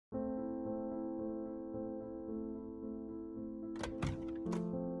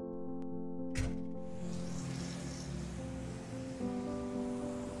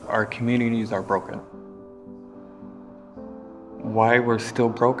our communities are broken. Why we're still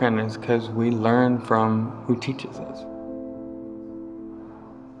broken is because we learn from who teaches us.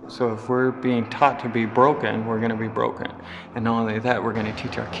 So if we're being taught to be broken, we're going to be broken. And not only that, we're going to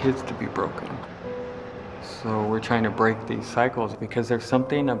teach our kids to be broken. So we're trying to break these cycles because there's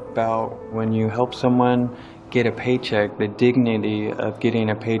something about when you help someone get a paycheck, the dignity of getting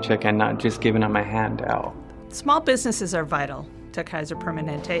a paycheck and not just giving them a handout. Small businesses are vital to Kaiser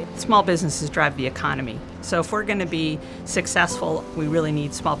Permanente. Small businesses drive the economy. So if we're going to be successful, we really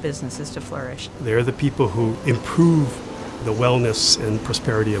need small businesses to flourish. They're the people who improve the wellness and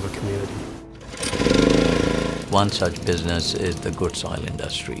prosperity of a community. One such business is the Good Soil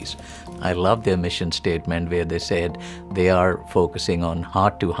Industries. I love their mission statement where they said they are focusing on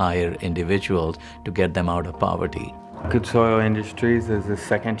hard-to-hire individuals to get them out of poverty. Good Soil Industries is a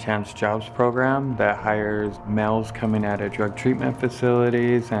second chance jobs program that hires males coming out of drug treatment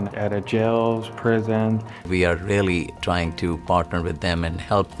facilities and out of jails, prisons. We are really trying to partner with them and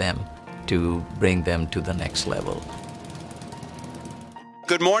help them to bring them to the next level.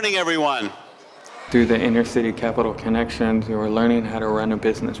 Good morning, everyone. Through the inner city capital connections, we were learning how to run a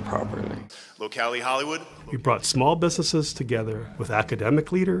business properly. Locality Hollywood. We brought small businesses together with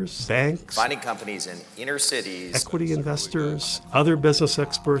academic leaders, banks, finding companies in inner cities, equity investors, other business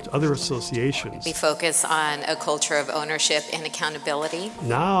experts, other associations. We focus on a culture of ownership and accountability.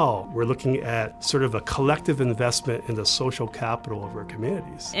 Now we're looking at sort of a collective investment in the social capital of our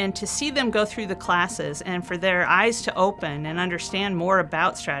communities. And to see them go through the classes and for their eyes to open and understand more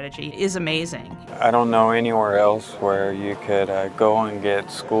about strategy is amazing. I don't know anywhere else where you could go and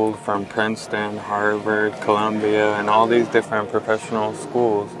get schooled from Princeton, Harvard, Columbia, and all these different professional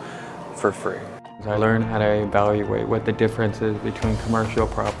schools for free. I learned how to evaluate what the difference is between commercial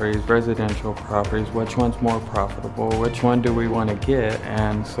properties, residential properties, which one's more profitable, which one do we want to get,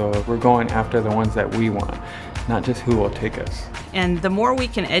 and so we're going after the ones that we want, not just who will take us. And the more we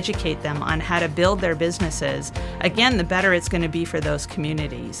can educate them on how to build their businesses, again, the better it's going to be for those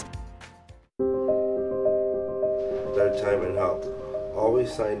communities. Better time and help.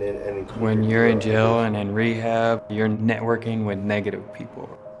 Always sign in and include. When you're in jail and in rehab, you're networking with negative people.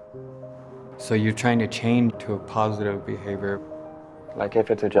 So you're trying to change to a positive behavior. Like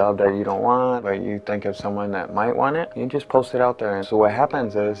if it's a job that you don't want, but you think of someone that might want it, you just post it out there. And so what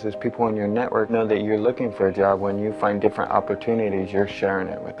happens is people in your network know that you're looking for a job. When you find different opportunities, you're sharing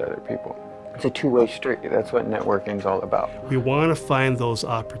it with other people. It's a two-way street. That's what networking's all about. We want to find those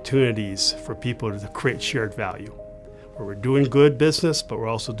opportunities for people to create shared value, where we're doing good business, but we're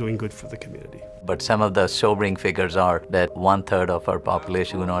also doing good for the community. But some of the sobering figures are that 1/3 of our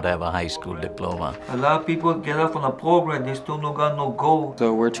population do not have a high school diploma. A lot of people get off on a program, they still no got no goal.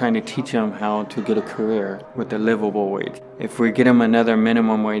 So we're trying to teach them how to get a career with a livable wage. If we get them another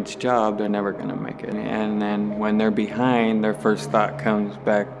minimum wage job, they're never going to make it. And then when they're behind, their first thought comes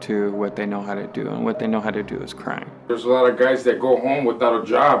back to what they know how to do, and what they know how to do is crime. There's a lot of guys that go home without a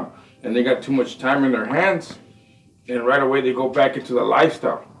job, and they got too much time in their hands, and right away they go back into the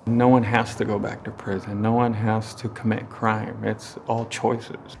lifestyle. No one has to go back to prison. No one has to commit crime. It's all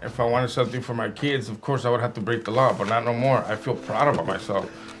choices. If I wanted something for my kids, of course I would have to break the law, but not no more. I feel proud about myself.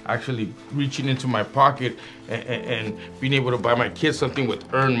 Actually reaching into my pocket and being able to buy my kids something with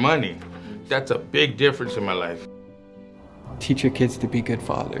earned money. That's a big difference in my life. Teach your kids to be good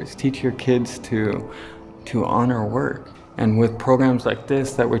fathers. Teach your kids to honor work. And with programs like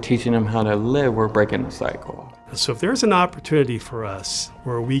this that we're teaching them how to live, we're breaking the cycle. So if there's an opportunity for us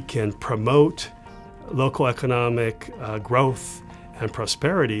where we can promote local economic growth and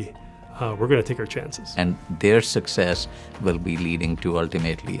prosperity, we're going to take our chances. And their success will be leading to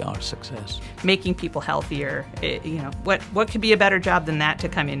ultimately our success. Making people healthier, what could be a better job than that to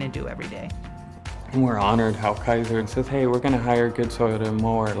come in and do every day? And we're honored how Kaiser says, hey, we're going to hire Good Soil to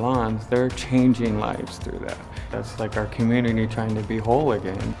mow our lawns. They're changing lives through that. That's like our community trying to be whole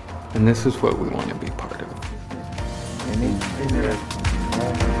again. And this is what we want to be part of.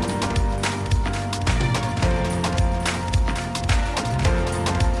 Amen.